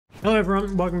Hello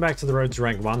everyone, welcome back to the Road to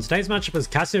Rank 1. Today's matchup is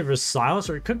Cassiopeia vs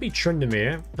Sylas, or it could be Trynd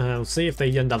OP. We'll see if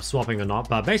they end up swapping or not,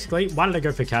 but basically, why did I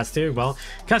go for Cassiopeia? Well,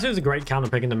 Cassiopeia is a great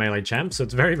counterpick in the melee champ, so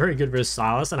it's very, very good versus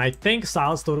Sylas, and I think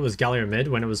Sylas thought it was Galio mid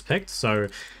when it was picked, so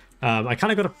I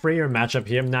kind of got a freer matchup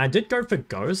here. Now, I did go for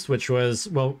Ghost, which was,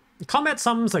 well, combat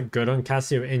sums are good on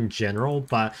Cassiopeia in general,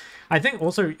 but I think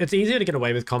also it's easier to get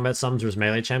away with combat sums versus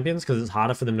melee champions because it's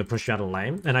harder for them to push you out of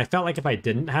lane. And I felt like if I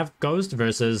didn't have Ghost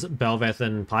versus Bel'Veth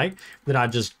and Pyke, that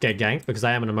I'd just get ganked because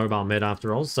I am in a mobile mid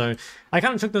after all. So I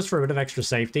kind of took this for a bit of extra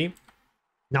safety.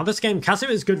 Now this game,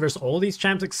 Cassiopeia is good versus all these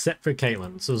champs except for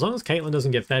Caitlyn. So as long as Caitlyn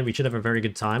doesn't get fed, we should have a very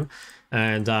good time.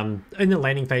 And in the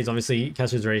laning phase, obviously,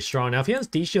 Cassiopeia is very strong. Now if he has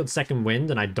D-Shield Second Wind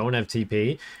and I don't have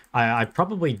TP, I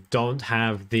probably don't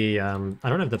have the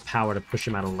power to push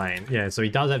him out of lane. Yeah, so he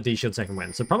does have D-Shield Second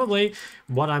Wind. So probably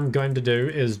what I'm going to do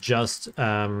is just...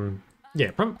 yeah,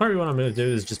 probably what I'm going to do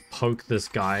is just poke this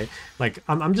guy. Like,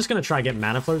 I'm just going to try to get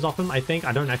manaflows off him, I think.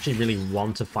 I don't actually really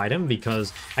want to fight him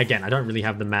because, again, I don't really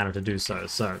have the mana to do so.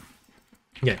 So,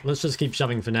 yeah, let's just keep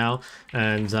shoving for now.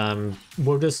 And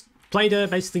we'll just play to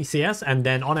basically CS. And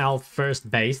then on our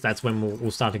first base, that's when we'll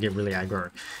start to get really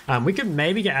aggro. We could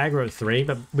maybe get aggro at 3,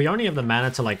 but we only have the mana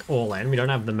to, like, all in. We don't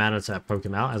have the mana to poke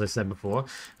him out, as I said before.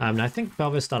 And I think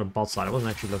Bel'Veth started bot side. I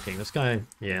wasn't actually looking. This guy,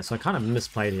 yeah, so I kind of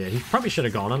misplayed here. He probably should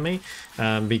have gone on me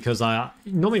because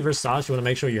normally versus Sylas, you want to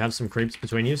make sure you have some creeps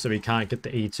between you so he can't get the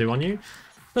E2 on you.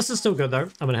 This is still good, though.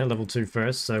 I'm going to hit level 2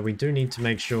 first, so we do need to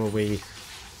make sure we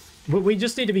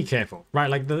just need to be careful, right?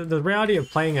 Like, the reality of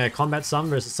playing a combat sum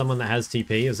versus someone that has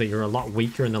TP is that you're a lot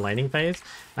weaker in the laning phase,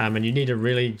 and you need to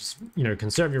really, just, you know,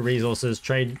 conserve your resources,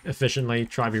 trade efficiently,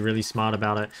 try to be really smart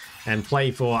about it, and play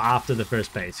for after the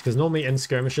first base. Because normally in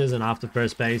skirmishes and after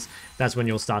first base, that's when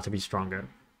you'll start to be stronger.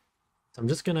 So I'm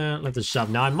just gonna let this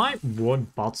shove. Now, I might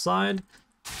ward bot side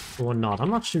or not. I'm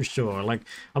not too sure. Like,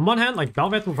 on one hand, like,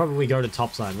 Bel'Veth will probably go to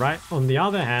top side, right? On the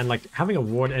other hand, like, having a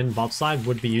ward in bot side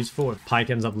would be useful if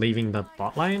Pyke ends up leaving the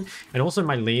bot lane. And also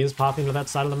my Lee is pathing to that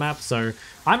side of the map, so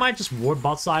I might just ward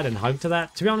bot side and hug to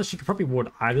that. To be honest, you could probably ward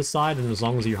either side, and as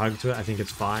long as you hug to it, I think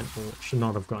it's fine. Or should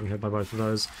not have gotten hit by both of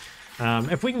those.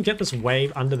 If we can get this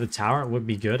wave under the tower, it would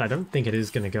be good. I don't think it is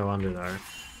going to go under, though.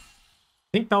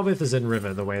 I think Bel'Veth is in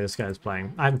river the way this guy is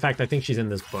playing. In fact, I think she's in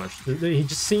this bush. He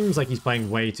just seems like he's playing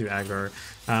way too aggro.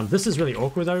 This is really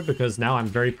awkward though, because now I'm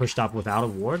very pushed up without a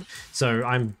ward. So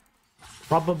I'm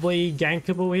probably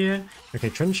gankable here. Okay,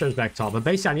 Trynd shows back top. But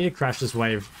basically, I need to crash this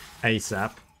wave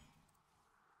ASAP.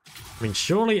 I mean,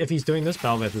 surely if he's doing this,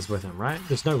 Bel'Veth is with him, right?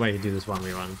 There's no way he'd do this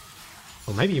 1v1.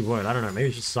 Or maybe he would. I don't know. Maybe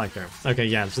it's just Psycho. Okay,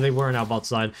 yeah. So they were in our bot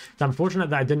side. It's unfortunate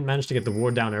that I didn't manage to get the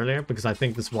ward down earlier, because I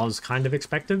think this was kind of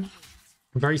expected.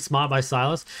 Very smart by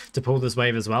Sylas to pull this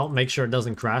wave as well. Make sure it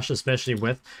doesn't crash, especially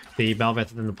with the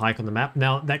Bel'Veth and the Pyke on the map.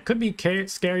 Now, that could be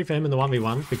scary for him in the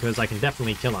 1v1, because I can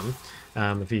definitely kill him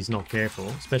if he's not careful,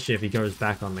 especially if he goes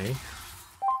back on me.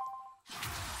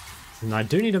 And I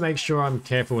do need to make sure I'm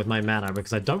careful with my mana,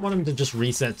 because I don't want him to just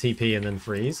reset TP and then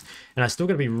freeze. And I still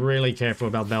got to be really careful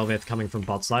about Bel'Veth coming from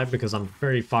bot side, because I'm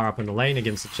very far up in the lane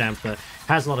against a champ that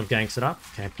has a lot of gank set up.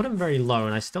 Okay, I put him very low,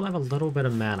 and I still have a little bit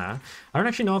of mana. I don't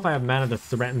actually know if I have mana to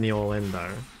threaten the all-in,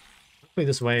 though. Hopefully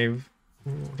this wave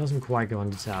doesn't quite go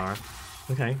under tower.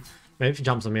 Okay, maybe if he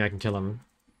jumps on me, I can kill him.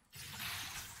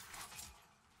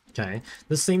 Okay,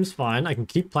 this seems fine. I can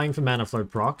keep playing for mana flow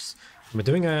procs. We're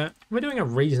doing a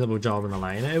reasonable job in the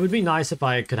lane. It would be nice if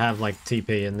I could have like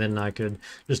TP and then I could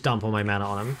just dump all my mana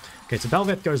on him. Okay, so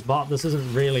Bel'Veth goes bot. This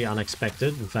isn't really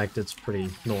unexpected. In fact, it's pretty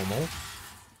normal.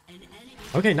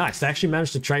 Okay, nice. They actually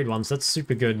managed to trade once. That's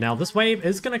super good. Now, this wave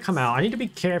is going to come out. I need to be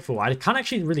careful. I can't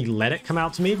actually really let it come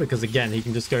out to me because, again, he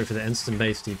can just go for the instant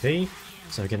base TP.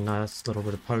 So, again, nice little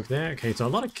bit of poke there. Okay, so a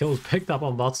lot of kills picked up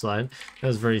on bot side. That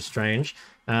was very strange.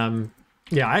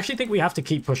 Yeah, I actually think we have to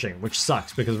keep pushing, which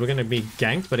sucks because we're going to be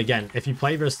ganked. But again, if you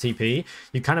play versus TP,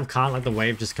 you kind of can't let the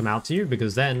wave just come out to you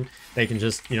because then they can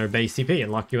just, you know, base TP and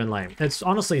lock you in lane. It's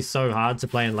honestly so hard to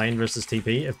play in lane versus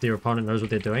TP if your opponent knows what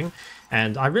they're doing.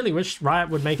 And I really wish Riot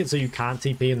would make it so you can't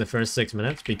TP in the first 6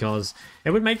 minutes because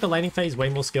it would make the laning phase way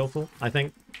more skillful, I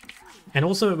think. And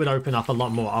also it would open up a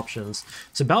lot more options.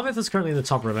 So Bel'Veth is currently in the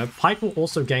top river. Pyke will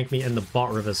also gank me in the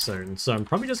bot river soon. So I'm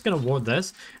probably just going to ward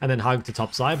this and then hug to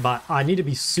top side. But I need to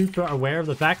be super aware of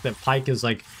the fact that Pyke is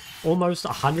like almost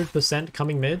 100%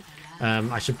 coming mid.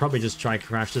 I should probably just try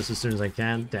crash this as soon as I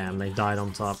can. Damn, they died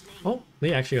on top. Oh,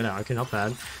 they actually got out. Okay, not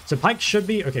bad. So Pyke should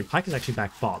be... Okay, Pyke is actually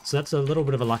back bot. So that's a little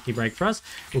bit of a lucky break for us.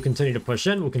 We'll continue to push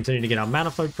in. We'll continue to get our mana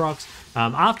flow procs.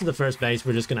 After the first base,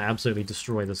 we're just going to absolutely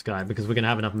destroy this guy because we're going to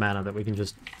have enough mana that we can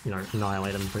just, you know,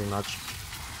 annihilate him pretty much.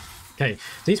 Okay,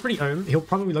 so he's pretty ohm. He'll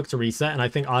probably look to reset, and I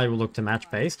think I will look to match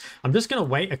base. I'm just going to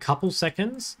wait a couple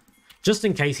seconds, just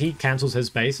in case he cancels his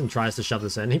base and tries to shove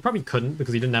this in. He probably couldn't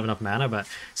because he didn't have enough mana, but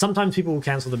sometimes people will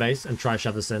cancel the base and try to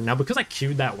shove this in. Now, because I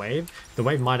queued that wave, the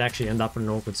wave might actually end up in an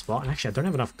awkward spot. And actually, I don't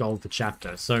have enough gold for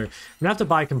chapter, so I'm going to have to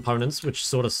buy components, which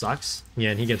sort of sucks.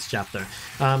 Yeah, and he gets chapter.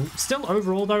 Still,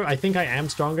 overall, though, I think I am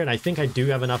stronger, and I think I do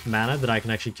have enough mana that I can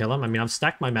actually kill him. I mean, I've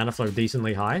stacked my mana flow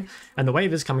decently high, and the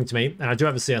wave is coming to me, and I do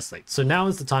have a CS lead. So now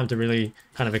is the time to really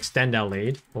kind of extend our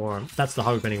lead, or that's the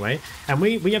hope anyway. And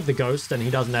we have the ghost, and he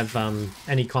doesn't have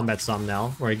any combat summ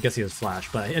now, or I guess he has flash,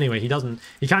 but anyway, he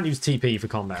can't use TP for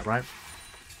combat, right?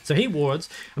 So he wards.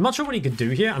 I'm not sure what he could do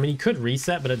here. I mean, he could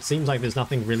reset, but it seems like there's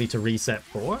nothing really to reset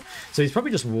for. So he's probably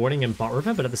just warding in bot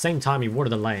river, but at the same time, he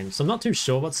warded the lane. So I'm not too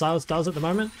sure what Sylas does at the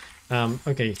moment.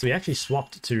 Okay, so he actually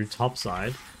swapped to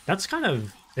topside. That's kind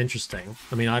of interesting.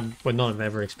 I mean, I would not have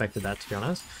ever expected that, to be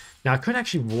honest. Now, I could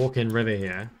actually walk in river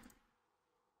here.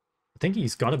 I think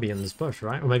he's got to be in this bush,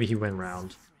 right? Or maybe he went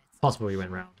round. Possibly he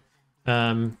went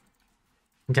round.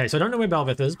 Okay, so I don't know where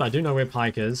Belveth is, but I do know where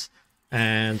Pyke is.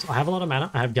 And I have a lot of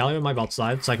mana. I have Galio on my bot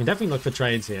side, so I can definitely look for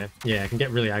trades here. Yeah, I can get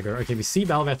really aggro. Okay, we see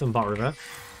Belveth and bot river.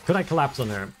 Could I collapse on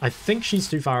her? I think she's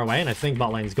too far away, and I think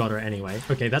bot lane's got her anyway.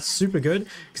 Okay, that's super good,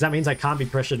 because that means I can't be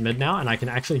pressured mid now, and I can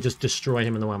actually just destroy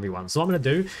him in the 1v1. So what I'm going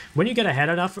to do, when you get ahead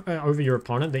enough over your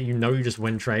opponent that you know you just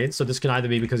win trades, so this can either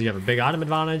be because you have a big item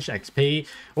advantage, XP,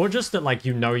 or just that, like,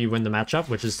 you know you win the matchup,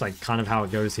 which is, like, kind of how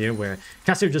it goes here, where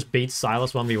Cassio just beats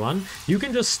Sylas 1v1. You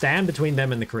can just stand between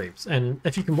them and the creeps, and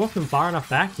if you can walk them far enough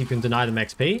back, you can deny them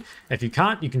XP. If you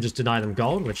can't, you can just deny them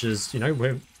gold, which is, you know,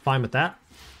 we're fine with that.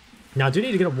 Now, I do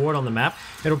need to get a ward on the map.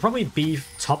 It'll probably be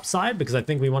topside, because I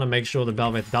think we want to make sure the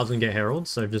Belveth doesn't get heralded.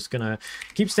 So just going to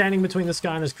keep standing between this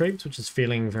guy and his creeps, which is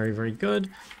feeling very, very good.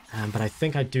 But I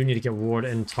think I do need to get ward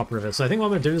in top river. So I think what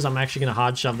I'm going to do is I'm actually going to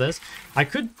hard shove this. I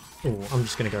could... Oh, I'm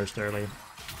just going to ghost early.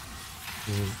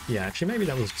 Yeah, actually, maybe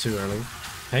that was too early.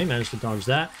 Okay, managed to dodge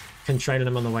that. Can trade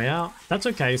him on the way out. That's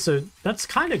okay. So that's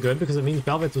kind of good, because it means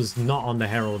Belveth was not on the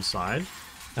herald side.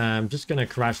 Just gonna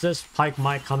crash this. Pyke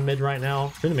might come mid right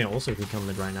now. Trynd also could come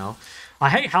mid right now. I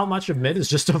hate how much of mid is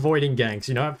just avoiding ganks.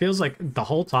 You know, it feels like the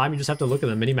whole time you just have to look at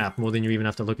the minimap more than you even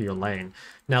have to look at your lane.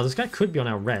 Now, this guy could be on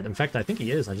our red. In fact, I think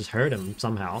he is. I just heard him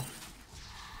somehow.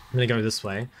 I'm gonna go this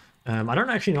way. I don't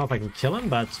actually know if I can kill him,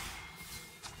 but...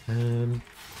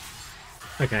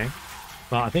 Okay.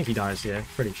 Well, I think he dies here.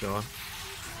 Pretty sure.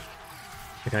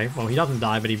 Okay, well, he doesn't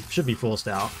die, but he should be forced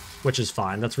out, which is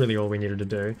fine. That's really all we needed to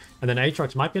do. And then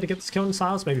Aatrox might be able to get this kill in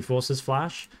Sylas, maybe force his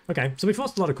flash. Okay, so we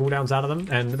forced a lot of cooldowns out of them,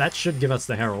 and that should give us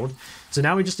the Herald. So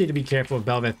now we just need to be careful of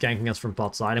Belveth ganking us from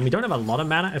bot side, and we don't have a lot of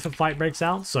mana if a fight breaks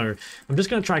out, so I'm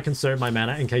just going to try to conserve my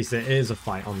mana in case there is a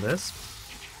fight on this.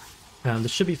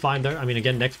 This should be fine though. I mean,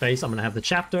 again, next phase, I'm going to have the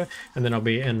chapter, and then I'll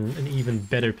be in an even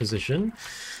better position.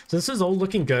 So this is all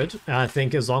looking good. I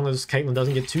think as long as Caitlyn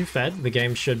doesn't get too fed, the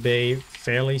game should be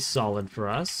fairly solid for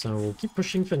us. So we'll keep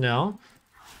pushing for now.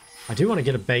 I do want to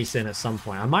get a base in at some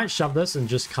point. I might shove this and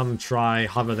just come try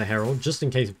hover the Herald, just in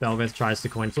case Belveth tries to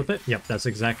coin flip it. Yep, that's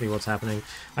exactly what's happening.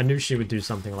 I knew she would do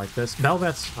something like this.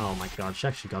 Belveth's... Oh my god, she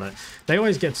actually got it. They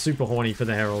always get super horny for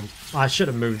the Herald. I should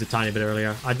have moved a tiny bit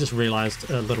earlier. I just realized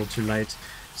a little too late.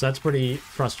 So that's pretty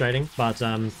frustrating. But,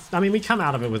 I mean, we come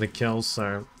out of it with a kill,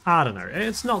 so... I don't know.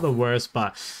 It's not the worst,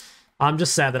 but... I'm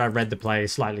just sad that I read the play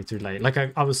slightly too late. Like,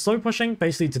 I was slow pushing,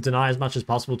 basically to deny as much as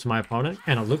possible to my opponent,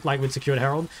 and it looked like we'd secured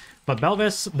Herald. But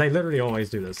Belveth, they literally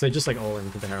always do this. They just, like, all in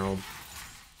for the Herald.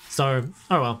 So,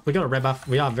 oh well, we got a red buff.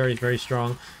 We are very, very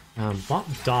strong. Bot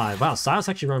dive. Wow, Sylas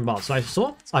actually run bot. So I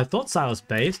thought Sylas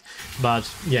based, but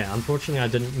yeah, unfortunately I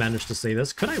didn't manage to see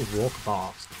this. Could I walk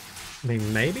bot? I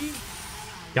mean, maybe?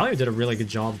 Galio did a really good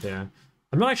job there.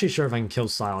 I'm not actually sure if I can kill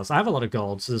Sylas. I have a lot of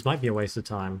gold, so this might be a waste of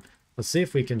time. Let's see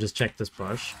if we can just check this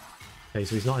bush. Okay,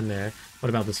 so he's not in there. What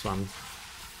about this one?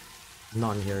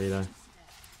 Not in here either.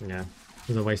 Yeah, it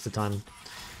was a waste of time.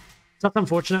 That's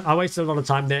unfortunate. I wasted a lot of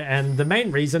time there, and the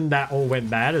main reason that all went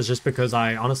bad is just because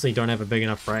I honestly don't have a big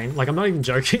enough brain. Like, I'm not even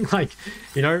joking. Like,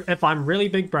 you know, if I'm really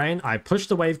big brain, I push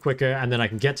the wave quicker, and then I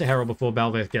can get to Herald before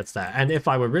Belveth gets there. And if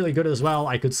I were really good as well,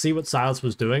 I could see what Sylas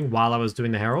was doing while I was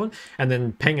doing the Herald, and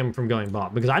then ping him from going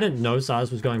bot. Because I didn't know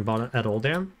Sylas was going bot at all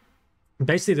there.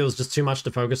 Basically, there was just too much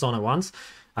to focus on at once,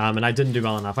 and I didn't do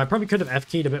well enough. I probably could have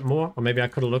F-keyed a bit more, or maybe I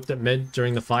could have looked at mid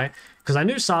during the fight, because I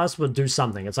knew Sylas would do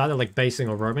something. It's either like basing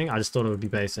or roaming. I just thought it would be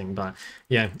basing, but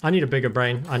yeah, I need a bigger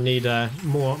brain. I need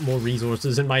more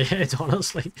resources in my head,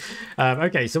 honestly.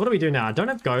 Okay, so what do we do now? I don't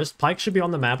have Ghost. Pyke should be on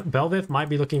the map. Bel'Veth might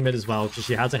be looking mid as well, because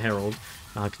she has a Herald.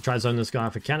 I can try to zone this guy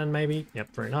for cannon, maybe.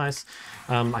 Yep, very nice.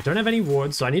 I don't have any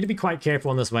wards, so I need to be quite careful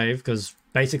on this wave, because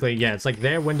basically, yeah, it's like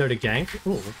their window to gank.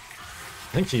 Ooh.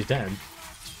 I think she's dead.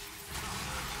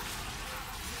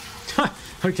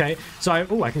 Okay, so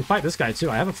I can fight this guy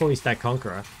too. I have a fully stacked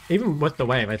Conqueror. Even with the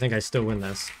wave, I think I still win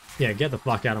this. Yeah, get the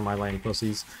fuck out of my lane,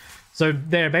 pussies. So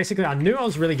there, basically, I knew I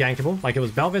was really gankable. Like, it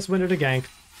was Bel'Veth's window to gank.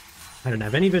 I didn't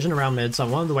have any vision around mid, so I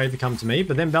wanted the wave to come to me.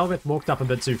 But then Bel'Veth walked up a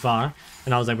bit too far,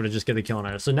 and I was able to just get the kill on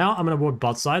her. So now I'm going to ward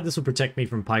bot side. This will protect me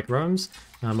from Pyke roams.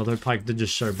 Although Pyke did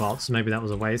just show bot, so maybe that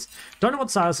was a waste. Don't know what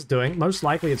Sylas is doing. Most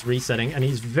likely it's resetting, and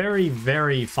he's very,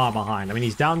 very far behind. I mean,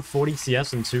 he's down 40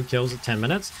 CS and 2 kills at 10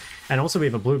 minutes. And also we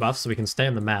have a blue buff, so we can stay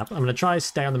on the map. I'm going to try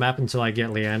stay on the map until I get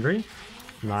Liandry.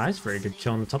 Nice, very good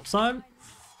kill on the top side.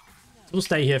 So we'll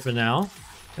stay here for now.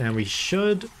 And we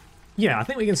should... Yeah, I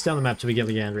think we can stay on the map till we get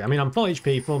Liandry. I mean, I'm full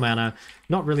HP, full mana.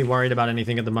 Not really worried about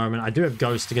anything at the moment. I do have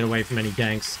Ghost to get away from any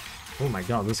ganks. Oh my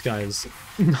god, this guy is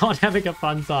not having a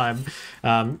fun time.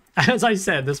 As I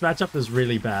said, this matchup is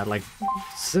really bad. Like,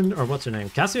 or what's her name?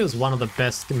 Cassiopeia is one of the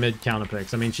best mid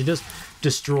counterpicks. I mean, she just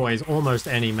destroys almost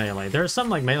any melee. There are some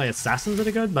like melee assassins that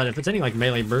are good, but if it's any like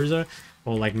melee bruiser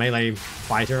or like melee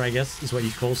fighter, I guess is what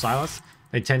you call Sylas,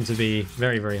 they tend to be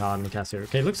very, very hard on Cassiopeia.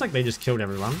 Okay, looks like they just killed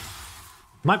everyone.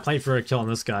 Might play for a kill on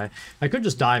this guy. I could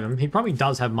just dive him. He probably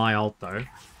does have my ult though.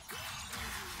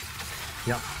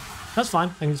 Yep. That's fine.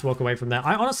 I can just walk away from that.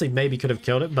 I honestly maybe could have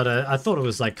killed it, but I thought it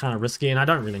was like kind of risky, and I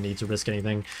don't really need to risk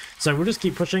anything. So we'll just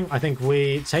keep pushing. I think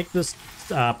we take this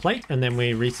plate, and then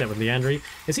we reset with Liandry.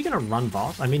 Is he going to run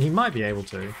bot? I mean, he might be able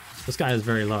to. This guy is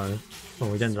very low. Oh,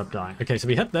 we ended up dying. Okay, so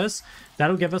we hit this.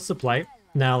 That'll give us the plate.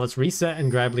 Now let's reset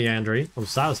and grab Liandry. Oh,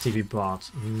 Sylas TV bot.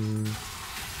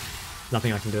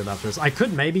 Nothing I can do about this. I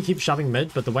could maybe keep shoving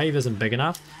mid, but the wave isn't big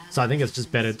enough, so I think it's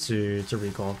just better to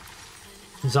recall.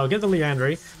 So I'll get the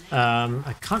Liandry.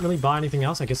 I can't really buy anything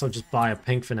else. I guess I'll just buy a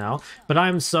pink for now. But I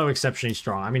am so exceptionally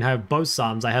strong. I mean, I have both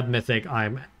sums. I have mythic.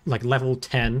 I'm like level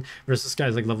 10 versus this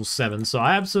guy's like level 7. So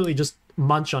I absolutely just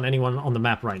munch on anyone on the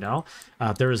map right now.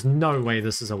 There is no way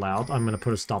this is allowed. I'm going to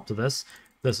put a stop to this.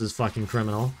 This is fucking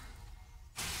criminal.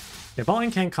 Yeah, bot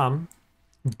lane can come,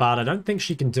 but I don't think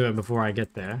she can do it before I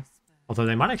get there. Although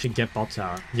they might actually get bot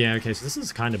tower. Yeah, okay, so this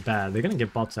is kind of bad. They're going to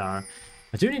get bot tower.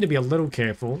 I do need to be a little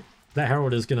careful. That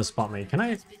Herald is going to spot me. Can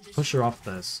I push her off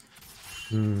this?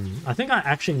 I think I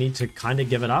actually need to kind of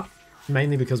give it up.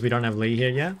 Mainly because we don't have Lee here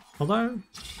yet. Although,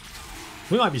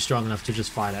 we might be strong enough to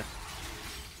just fight it.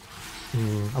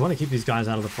 I want to keep these guys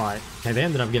out of the fight. Okay, they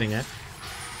ended up getting it.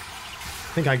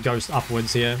 I think I ghost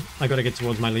upwards here. I got to get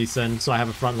towards my Lee Sin, so I have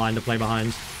a front line to play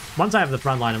behind. Once I have the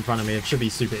front line in front of me, it should be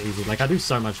super easy. Like, I do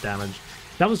so much damage.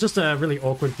 That was just a really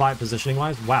awkward fight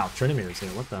positioning-wise. Wow, Trynd is here.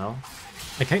 What the hell?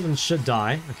 Caitlyn should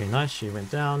die. Okay, nice. She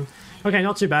went down. Okay,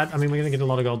 not too bad. I mean, we're going to get a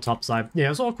lot of gold topside. Yeah, it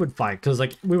was an awkward fight because,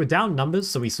 like, we were down numbers,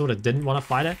 so we sort of didn't want to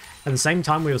fight it. At the same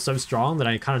time, we were so strong that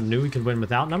I kind of knew we could win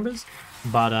without numbers.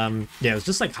 But, yeah, it was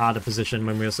just, like, hard to position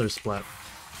when we were so split.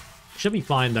 Should be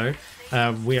fine, though.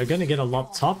 We are going to get a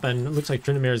lot top, and it looks like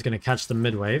Trynd is going to catch the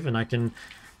mid wave, and I can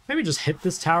maybe just hit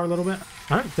this tower a little bit.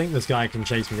 I don't think this guy can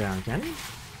chase me down, can he?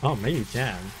 Oh, maybe he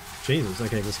can. Jesus,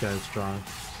 okay, this guy's strong.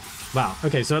 Wow,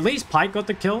 okay, so at least Pyke got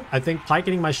the kill. I think Pyke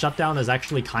getting my shutdown is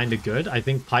actually kind of good. I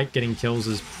think Pyke getting kills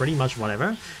is pretty much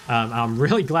whatever. I'm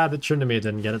really glad that Trynd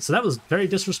didn't get it. So that was very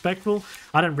disrespectful.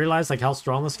 I didn't realize like how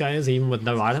strong this guy is even with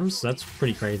no items. So that's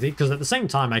pretty crazy. Because at the same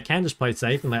time, I can just play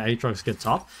safe and let Aatrox get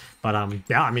top. But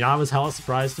yeah, I mean, I was hella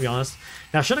surprised to be honest.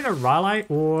 Now, should I go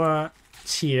Rylai or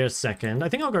tier second? I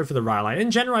think I'll go for the Rylai. In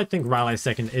general, I think Rylai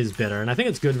second is better. And I think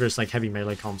it's good versus like heavy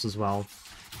melee comps as well.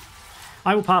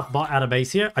 I will path bot out of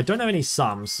base here. I don't have any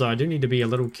sums, so I do need to be a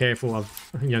little careful of,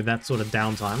 you know, that sort of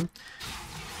downtime.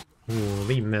 Ooh,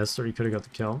 Lee missed, or he could have got the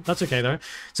kill. That's okay, though.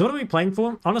 So what are we playing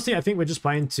for? Honestly, I think we're just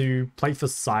playing to play for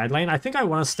side lane. I think I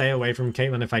want to stay away from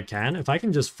Caitlyn if I can. If I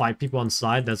can just fight people on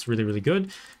side, that's really, really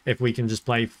good. If we can just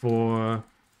play for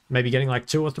maybe getting like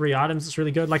 2 or 3 items, it's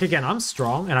really good. Like, again, I'm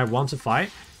strong and I want to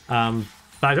fight. But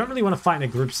I don't really want to fight in a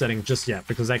group setting just yet,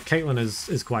 because that Caitlyn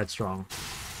is quite strong.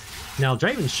 Now,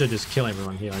 Draven should just kill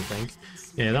everyone here, I think.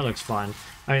 Yeah, that looks fine.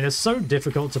 I mean, it's so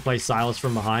difficult to play Sylas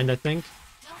from behind, I think.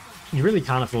 You really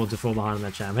can't afford to fall behind on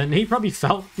that champ. And he probably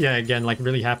felt, yeah, again, like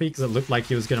really happy because it looked like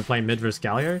he was going to play mid versus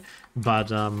Galio.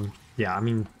 But, yeah, I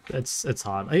mean, it's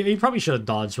hard. He probably should have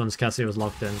dodged once Cassie was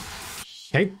locked in.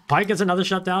 Okay, Pyke gets another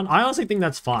shutdown. I honestly think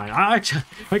that's fine. I actually,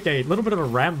 okay, a little bit of a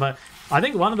rant, but I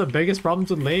think one of the biggest problems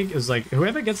with League is like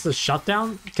whoever gets the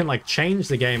shutdown can like change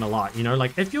the game a lot. You know,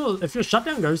 like if your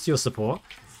shutdown goes to your support,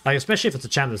 like especially if it's a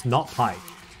champ that's not Pyke,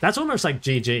 that's almost like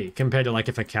GG compared to like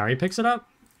if a carry picks it up.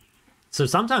 So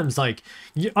sometimes like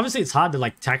obviously it's hard to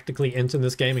like tactically enter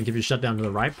this game and give your shutdown to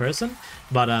the right person,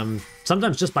 but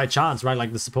sometimes just by chance, right?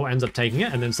 Like the support ends up taking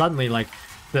it, and then suddenly like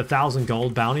the 1,000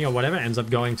 gold bounty or whatever ends up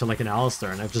going to like an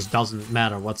Alistair, and it just doesn't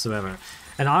matter whatsoever.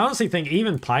 And I honestly think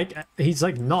even Pyke, he's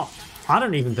like not, I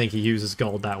don't even think he uses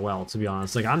gold that well, to be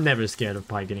honest. Like I'm never scared of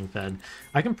Pyke getting fed.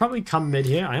 I can probably come mid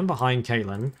here. I am behind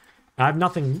Caitlyn. I have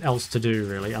nothing else to do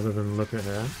really other than look at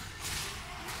her.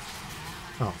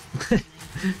 Oh,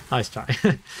 nice try.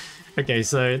 Okay,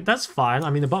 so that's fine. I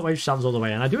mean, the bot wave shoves all the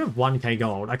way in. I do have 1k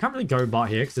gold. I can't really go bot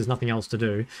here because there's nothing else to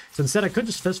do. So instead, I could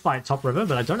just fist fight top river,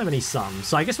 but I don't have any sums.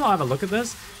 So I guess we'll have a look at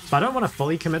this. But I don't want to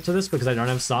fully commit to this because I don't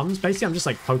have sums. Basically, I'm just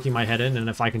like poking my head in, and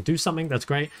if I can do something, that's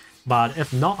great. But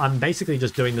if not, I'm basically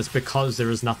just doing this because there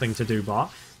is nothing to do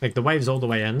bot. Like, the wave's all the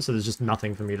way in, so there's just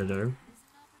nothing for me to do.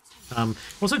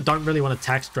 Also, don't really want to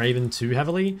tax Draven too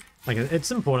heavily. Like, it's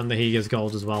important that he gets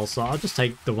gold as well, so I'll just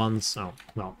take the ones... Oh,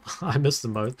 well, I missed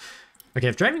them both. Okay,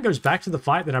 if Draven goes back to the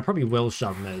fight, then I probably will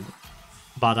shove mid.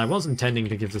 But I was intending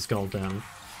to give this gold down.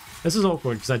 This is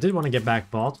awkward, because I did want to get back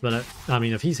bot, but I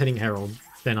mean, if he's hitting Herald,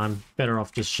 then I'm better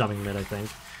off just shoving mid, I think.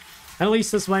 And at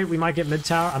least this way, we might get mid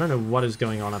tower. I don't know what is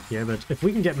going on up here, but if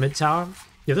we can get mid tower...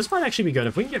 Yeah, this might actually be good.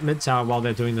 If we can get mid tower while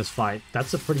they're doing this fight,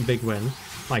 that's a pretty big win.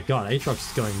 My god, Aatrox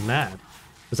is going mad.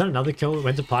 Was that another kill that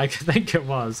went to Pyke? I think it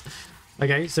was.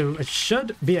 Okay, so I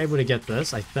should be able to get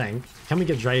this, I think. Can we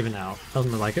get Draven out?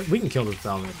 Doesn't look like it. We can kill this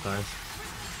Velvet, though.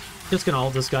 Just gonna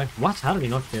ult this guy. What? How did he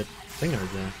not get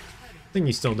Thinger there? I think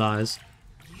he still dies.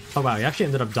 Oh wow, he actually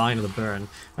ended up dying to the burn.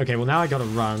 Okay, well now I gotta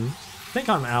run. I think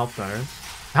I'm out, though.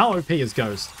 How OP is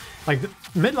Ghost? Like,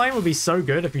 mid lane would be so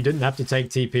good if you didn't have to take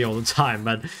TP all the time,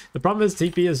 but the problem is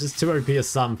TP is just too OP a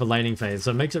summ for laning phase,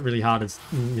 so it makes it really hard to,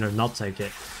 you know, not take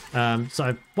it. So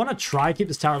I want to try keep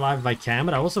this tower alive if I can,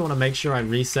 but I also want to make sure I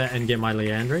reset and get my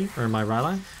Leandry, or my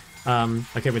Rylai.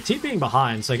 Okay, we're TPing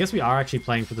behind, so I guess we are actually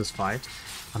playing for this fight.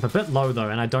 I'm a bit low though,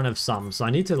 and I don't have summ, so I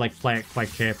need to like play it quite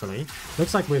carefully.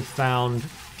 Looks like we've found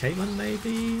Caitlyn,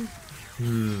 maybe?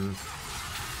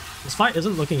 This fight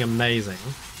isn't looking amazing.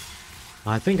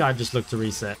 I think I just look to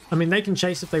reset. I mean, they can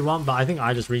chase if they want, but I think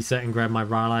I just reset and grab my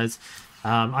Rylai's.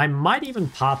 I might even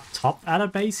path top at a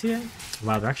base here.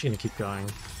 Wow, they're actually going to keep going.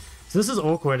 So this is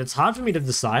awkward. It's hard for me to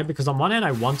decide because on one hand,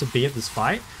 I want to be at this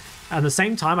fight. At the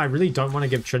same time, I really don't want to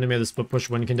give Tryndamere the split push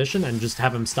win condition and just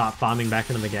have him start farming back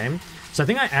into the game. So I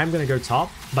think I am going to go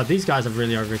top, but these guys have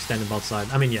really overextended bot side.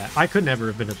 I mean, yeah, I could never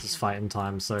have been at this fight in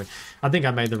time, so I think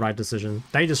I made the right decision.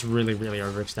 They just really, really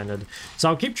overextended. So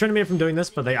I'll keep Tryndamere from doing this,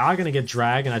 but they are going to get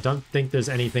dragged, and I don't think there's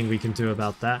anything we can do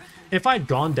about that. If I'd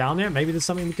gone down there, maybe there's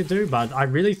something we could do, but I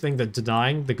really think that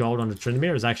denying the gold onto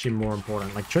Tryndamere is actually more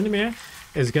important. Like, Tryndamere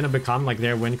is going to become like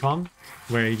their win con,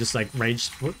 where he just like rage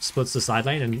splits the side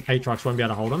lane and Aatrox won't be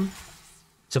able to hold him.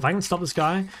 So if I can stop this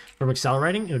guy from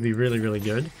accelerating, it would be really, really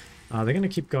good. They're going to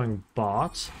keep going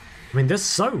bot. I mean, they're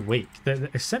so weak,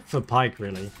 except for Pyke,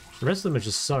 really. The rest of them are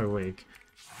just so weak.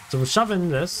 So we'll shove in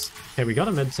this. Okay, we got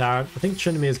a mid tower. I think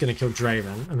Tryndamere is going to kill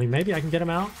Draven. I mean, maybe I can get him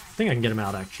out. I think I can get him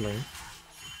out, actually.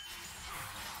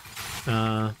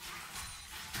 I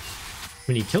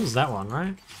mean, he kills that one,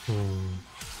 right?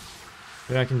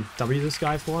 Maybe I can W this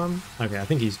guy for him? Okay, I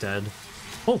think he's dead.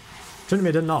 Oh, Tryndamere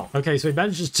didn't know. Okay, so he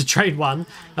manages to trade one.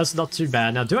 That's not too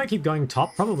bad. Now, do I keep going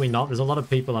top? Probably not. There's a lot of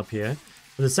people up here. At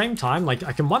the same time, like,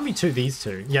 I can 1v2 these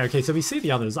two. Yeah, okay, so we see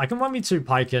the others. I can 1v2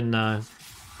 Pyke and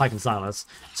Sylas.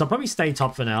 So I'll probably stay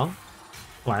top for now.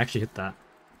 Oh, I actually hit that.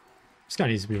 This guy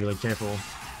needs to be really careful.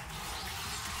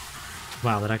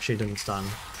 Wow, that actually didn't stun.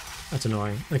 That's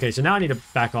annoying. Okay, so now I need to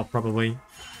back off, probably.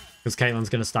 Because Caitlyn's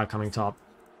going to start coming top.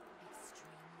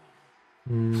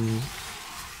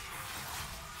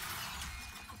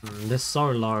 They're so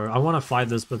low. I want to fight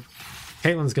this, but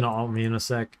Caitlyn's gonna ult me in a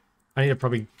sec. I need to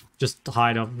probably just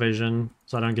hide up vision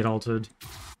so I don't get ulted.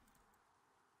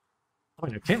 Oh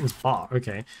no, Caitlyn's bot.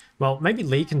 Okay. Well, maybe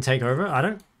Lee can take over. I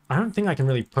don't think I can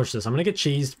really push this. I'm gonna get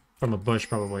cheesed from a bush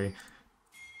probably.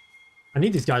 I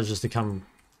need these guys just to come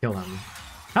kill him.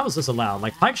 How is this allowed?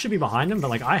 Like, Pyke should be behind him, but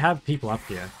like I have people up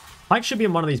here. Pyke should be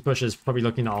in one of these bushes, probably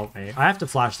looking to ult me. I have to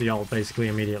flash the ult, basically,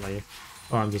 immediately.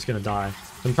 Or I'm just gonna die.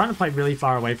 I'm trying to play really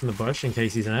far away from the bush, in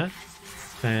case he's in it.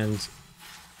 And...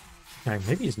 okay,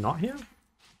 maybe he's not here?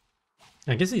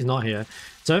 I guess he's not here.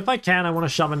 So if I can, I want to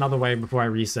shove another wave before I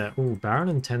reset. Ooh, Baron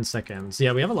in 10 seconds.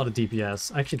 Yeah, we have a lot of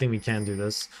DPS. I actually think we can do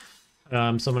this. So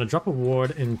I'm going to drop a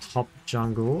ward in top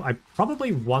jungle. I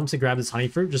probably want to grab this honey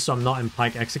fruit just so I'm not in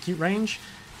Pyke execute range.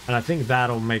 And I think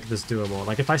that'll make this doable.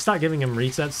 Like, if I start giving him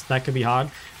resets, that could be hard.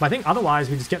 But I think otherwise,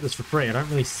 we just get this for free. I don't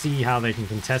really see how they can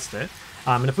contest it.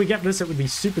 And if we get this, it would be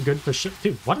super good for shit.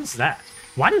 Dude, what is that?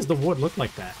 Why does the ward look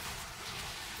like that?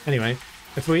 Anyway,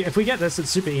 if we get this, it's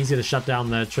super easy to shut down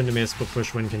the Tryndamere split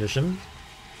push win condition.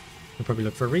 I'll probably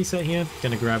look for a reset here.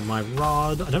 Gonna grab my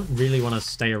rod. I don't really want to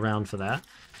stay around for that.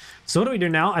 So what do we do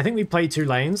now? I think we play 2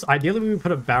 lanes. Ideally, we would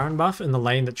put a Baron buff in the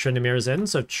lane that Tryndamere is in.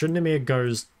 So if Tryndamere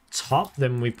goes top,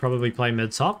 then we probably play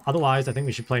mid top. Otherwise, I think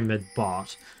we should play mid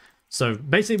bot. So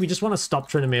basically, we just want to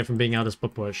stop Tryndamere from being able to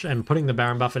split push, and putting the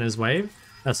Baron buff in his wave,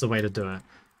 that's the way to do it.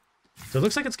 So it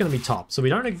looks like it's going to be top. So we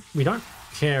don't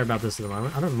care about this at the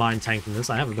moment. I don't mind tanking this.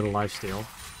 I have a bit of lifesteal.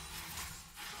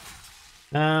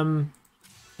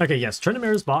 Okay, yes,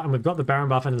 Tryndamere is bot, and we've got the Baron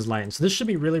buff in his lane. So this should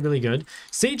be really, really good.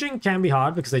 Sieging can be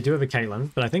hard because they do have a Caitlyn,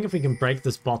 but I think if we can break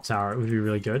this bot tower, it would be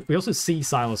really good. We also see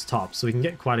Sylas top, so we can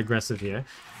get quite aggressive here.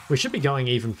 We should be going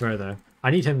even further.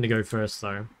 I need him to go first,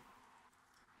 though.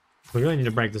 We really need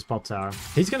to break this bot tower.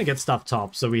 He's going to get stuff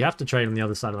top, so we have to trade on the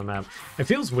other side of the map. It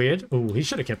feels weird. Ooh, he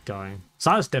should have kept going.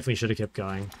 Sylas definitely should have kept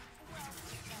going.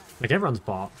 Like, everyone's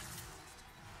bot.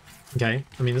 Okay,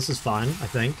 I mean, this is fine, I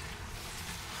think.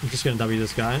 I'm just going to W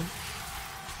this guy.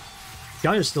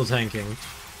 Galio's still tanking.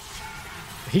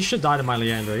 He should die to my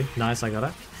Leandry. Nice, I got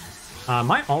it.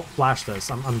 Might alt flash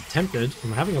this. I'm tempted.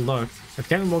 I'm having a look. If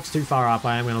Caitlyn walks too far up,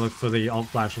 I am going to look for the alt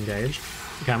flash engage.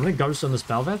 Okay, I'm going to ghost on this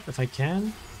Bel'Veth if I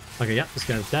can. Okay, yep, this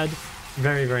guy's dead.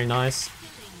 Very, very nice.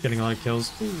 Getting a lot of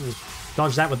kills. Ooh.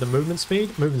 Dodge that with the movement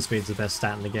speed. Movement speed's the best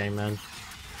stat in the game, man.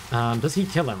 Does he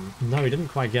kill him? No, he didn't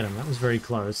quite get him. That was very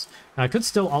close. I could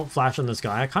still alt flash on this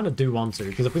guy. I kind of do want to,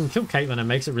 because if we can kill Caitlyn, it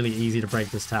makes it really easy to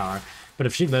break this tower. But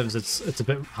if she lives, it's a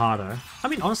bit harder. I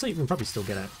mean, honestly, we can probably still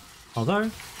get it. Although,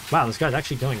 wow, this guy's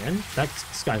actually going in.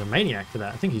 This guy's a maniac for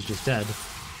that. I think he's just dead.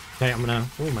 Okay, I'm gonna...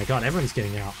 Oh my god, everyone's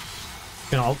getting out.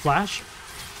 Gonna alt flash.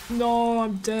 No,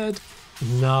 I'm dead.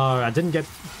 No, I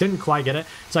didn't quite get it.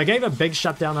 So I gave a big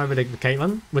shutdown over to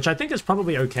Caitlyn, which I think is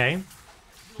probably okay.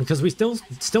 Because we still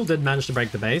did manage to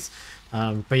break the base.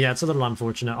 But yeah, it's a little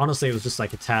unfortunate. Honestly, it was just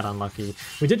like a tad unlucky.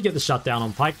 We did get the shutdown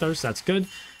on Pyke though, so that's good.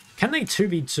 Can they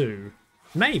 2v2?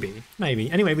 Maybe, maybe.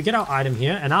 Anyway, we get our item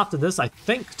here, and after this, I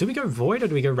think... Do we go Void or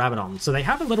do we go Rabadon? So they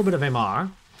have a little bit of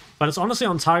MR, but it's honestly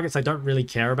on targets I don't really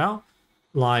care about.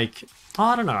 Like, oh,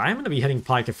 I don't know. I'm going to be hitting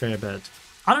Pyke a fair bit.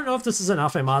 I don't know if this is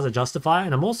enough MR to justify,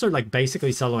 and I'm also like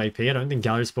basically solo AP. I don't think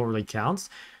Gallery Sport really counts.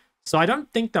 So I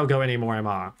don't think they'll go any more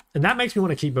MR. And that makes me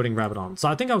want to keep building Rabadon. So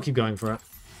I think I'll keep going for it.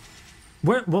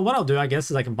 Well, what I'll do, I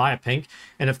guess, is I can buy a pink.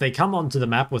 And if they come onto the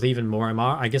map with even more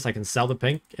MR, I guess I can sell the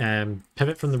pink and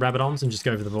pivot from the Rabadons and just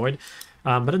go for the Void.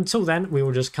 But until then, we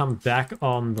will just come back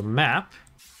on the map.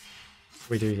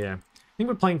 What do we do here? I think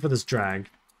we're playing for this drag.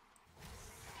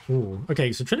 Ooh,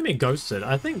 okay, so Tryndamere ghosted.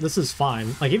 I think this is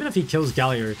fine. Like, even if he kills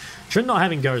Galio, Trynd not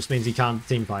having ghost means he can't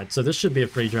teamfight. So this should be a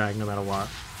free drag no matter what.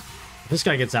 If this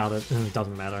guy gets out, it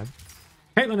doesn't matter.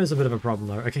 Caitlyn is a bit of a problem,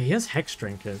 though. Okay, he has Hex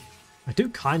Trinket. I do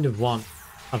kind of want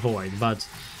a Void, but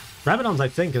Rabadon's, I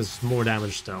think, is more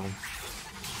damage still.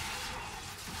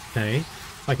 Okay,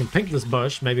 if I can pink this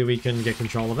bush, maybe we can get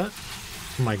control of it.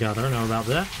 Oh my god, I don't know about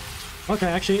that. Okay,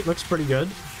 actually, it looks pretty good.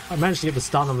 I managed to get the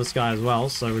stun on this guy as well,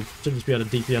 so we should just be able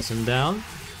to DPS him down.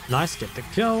 Nice, get the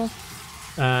kill.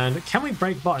 And can we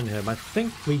break bot in here? I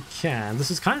think we can.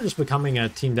 This is kind of just becoming a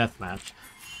team deathmatch.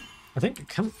 I think,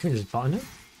 can we just bot in it?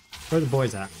 Where are the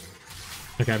boys at?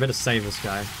 Okay, I better save this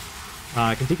guy.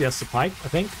 I can DPS the Pyke, I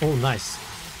think. Oh, nice.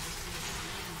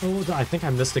 Oh, I think I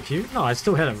missed the Q. No, I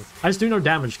still hit him. I just do no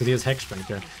damage because he has Hex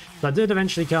Drinker. So I did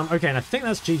eventually come. Okay, and I think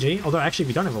that's GG. Although, actually,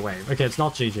 we don't have a wave. Okay, it's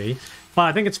not GG. But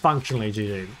I think it's functionally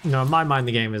GG. You know, in my mind,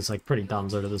 the game is, like, pretty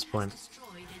dunzo to this point.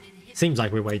 Seems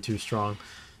like we're way too strong.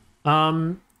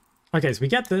 Okay, so we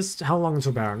get this. How long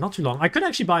until Baron? Not too long. I could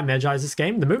actually buy MEJAI this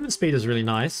game. The movement speed is really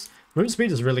nice. Movement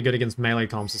speed is really good against melee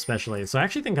comps, especially. So I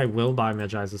actually think I will buy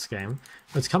MEJAI this game.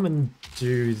 Let's come and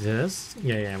do this.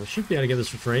 Yeah, we should be able to get this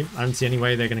for free. I don't see any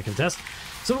way they're going to contest.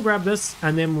 So we'll grab this,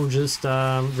 and then we'll just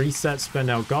reset, spend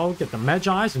our gold, get the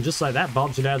MEJAIs, and just like that,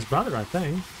 Bob's your dad's brother, I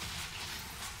think.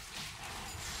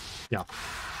 Yeah.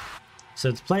 So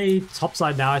let's play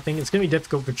topside now. I think it's going to be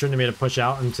difficult for Tryndamere to push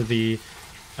out into the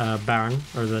Baron,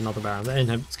 or not the Baron, the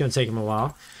Inhib. It's going to take him a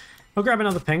while. I'll grab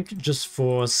another pink just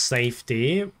for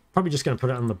safety. Probably just going to put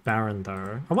it on the Baron,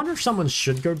 though. I wonder if someone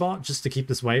should go bot just to keep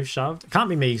this wave shoved. It can't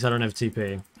be me because I don't have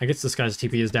TP. I guess this guy's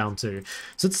TP is down too.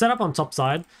 So let's set up on top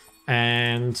side.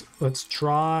 And let's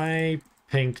try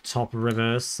pink top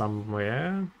river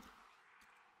somewhere.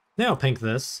 Yeah, I'll pink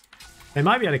this. They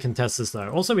might be able to contest this though.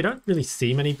 Also, we don't really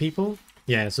see many people.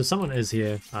 Yeah, so someone is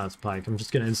here. Ah, it's Pyke. I'm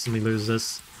just gonna instantly lose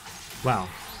this. Wow,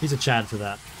 he's a Chad for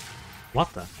that.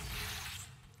 What the?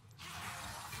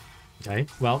 Okay,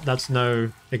 well, that's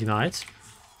no ignite.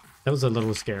 That was a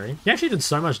little scary. He actually did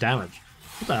so much damage.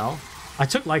 What the hell? I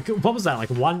took like, what was that? Like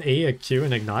 1E, a Q,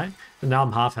 and ignite? And now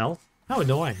I'm half health? How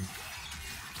annoying.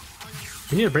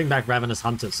 We need to bring back Ravenous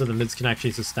Hunter so the mids can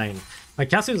actually sustain. Like,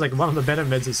 Cassio is like one of the better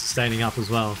mids at sustaining up as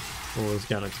well. Oh, this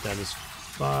guy looks dead as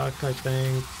fuck, I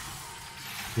think.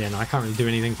 Yeah, no, I can't really do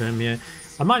anything for him here.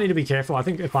 I might need to be careful. I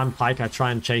think if I'm Pyke, I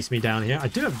try and chase me down here. I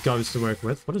do have Ghost to work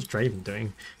with. What is Draven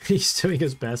doing? He's doing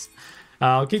his best.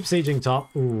 I'll keep sieging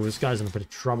top. Ooh, this guy's in a bit of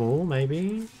trouble,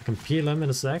 maybe. I can peel him in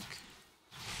a sec.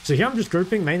 So here I'm just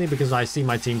grouping, mainly because I see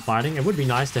my team fighting. It would be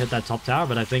nice to hit that top tower,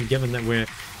 but I think given that we're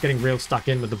getting real stuck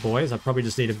in with the boys, I probably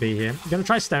just need to be here. I'm going to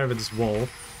try to stay over this wall,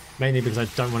 mainly because I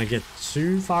don't want to get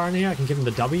too far in here. I can give him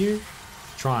the W.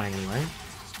 Trying, anyway.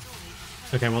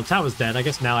 Okay, well, tower's dead. I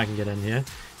guess now I can get in here.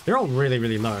 They're all really,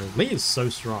 really low. Lee is so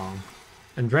strong.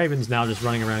 And Draven's now just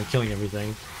running around killing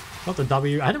everything. Got the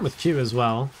W. I hit him with Q as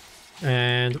well.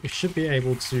 And we should be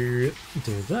able to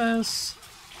do this.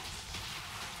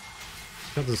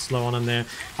 Got the slow on him there.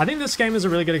 I think this game is a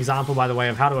really good example, by the way,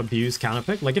 of how to abuse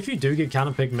counterpick. Like, if you do get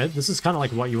counterpick mid, this is kind of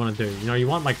like what you want to do. You know, you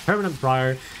want, like, permanent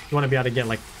prio. You want to be able to get,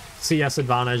 like, CS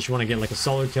advantage. You want to get, like, a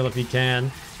solo kill if you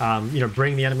can. You know,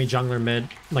 bring the enemy jungler mid.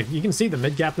 Like, you can see the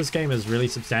mid gap this game is really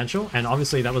substantial. And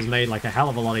obviously, that was made, like, a hell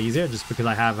of a lot easier just because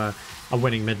I have a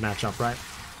winning mid matchup, right?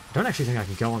 I don't actually think I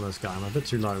can go on this guy. I'm a bit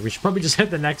too low. We should probably just hit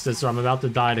the Nexus, so I'm about to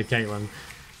die to Caitlyn.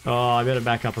 Oh, I better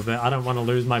back up a bit. I don't want to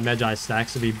lose my MEJAI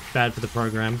stacks. It'd be bad for the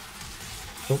program.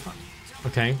 Oh,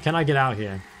 okay, can I get out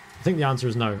here? I think the answer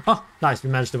is no. Oh, nice.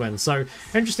 We managed to win. So,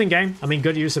 interesting game. I mean,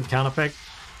 good use of counterpick.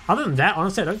 Other than that,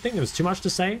 honestly, I don't think there was too much to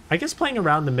say. I guess playing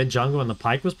around the mid jungle and the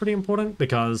Pyke was pretty important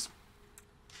because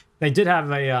they did have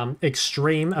a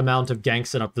extreme amount of gank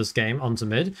set up this game onto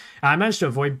mid. I managed to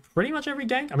avoid pretty much every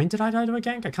gank. I mean, did I die to a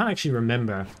gank? I can't actually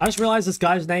remember. I just realized this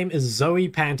guy's name is Zoe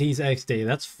Panties XD.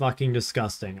 That's fucking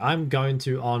disgusting. I'm going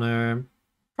to honor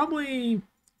probably...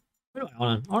 What do I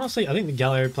honor? Honestly, I think the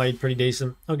Gallo played pretty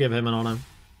decent. I'll give him an honor.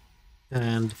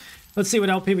 And let's see what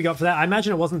LP we got for that. I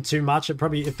imagine it wasn't too much. It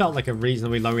felt like a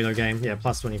reasonably low elo game. Yeah,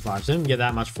 plus 25. So I didn't get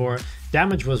that much for it.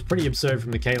 Damage was pretty absurd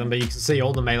from the Caitlyn, but you can see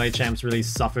all the melee champs really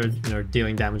suffered, you know,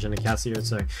 dealing damage into Cassio.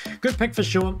 So good pick for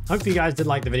sure. Hope you guys did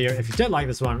like the video. If you did like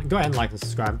this one, go ahead and like and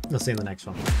subscribe. I'll see you in the next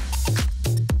one.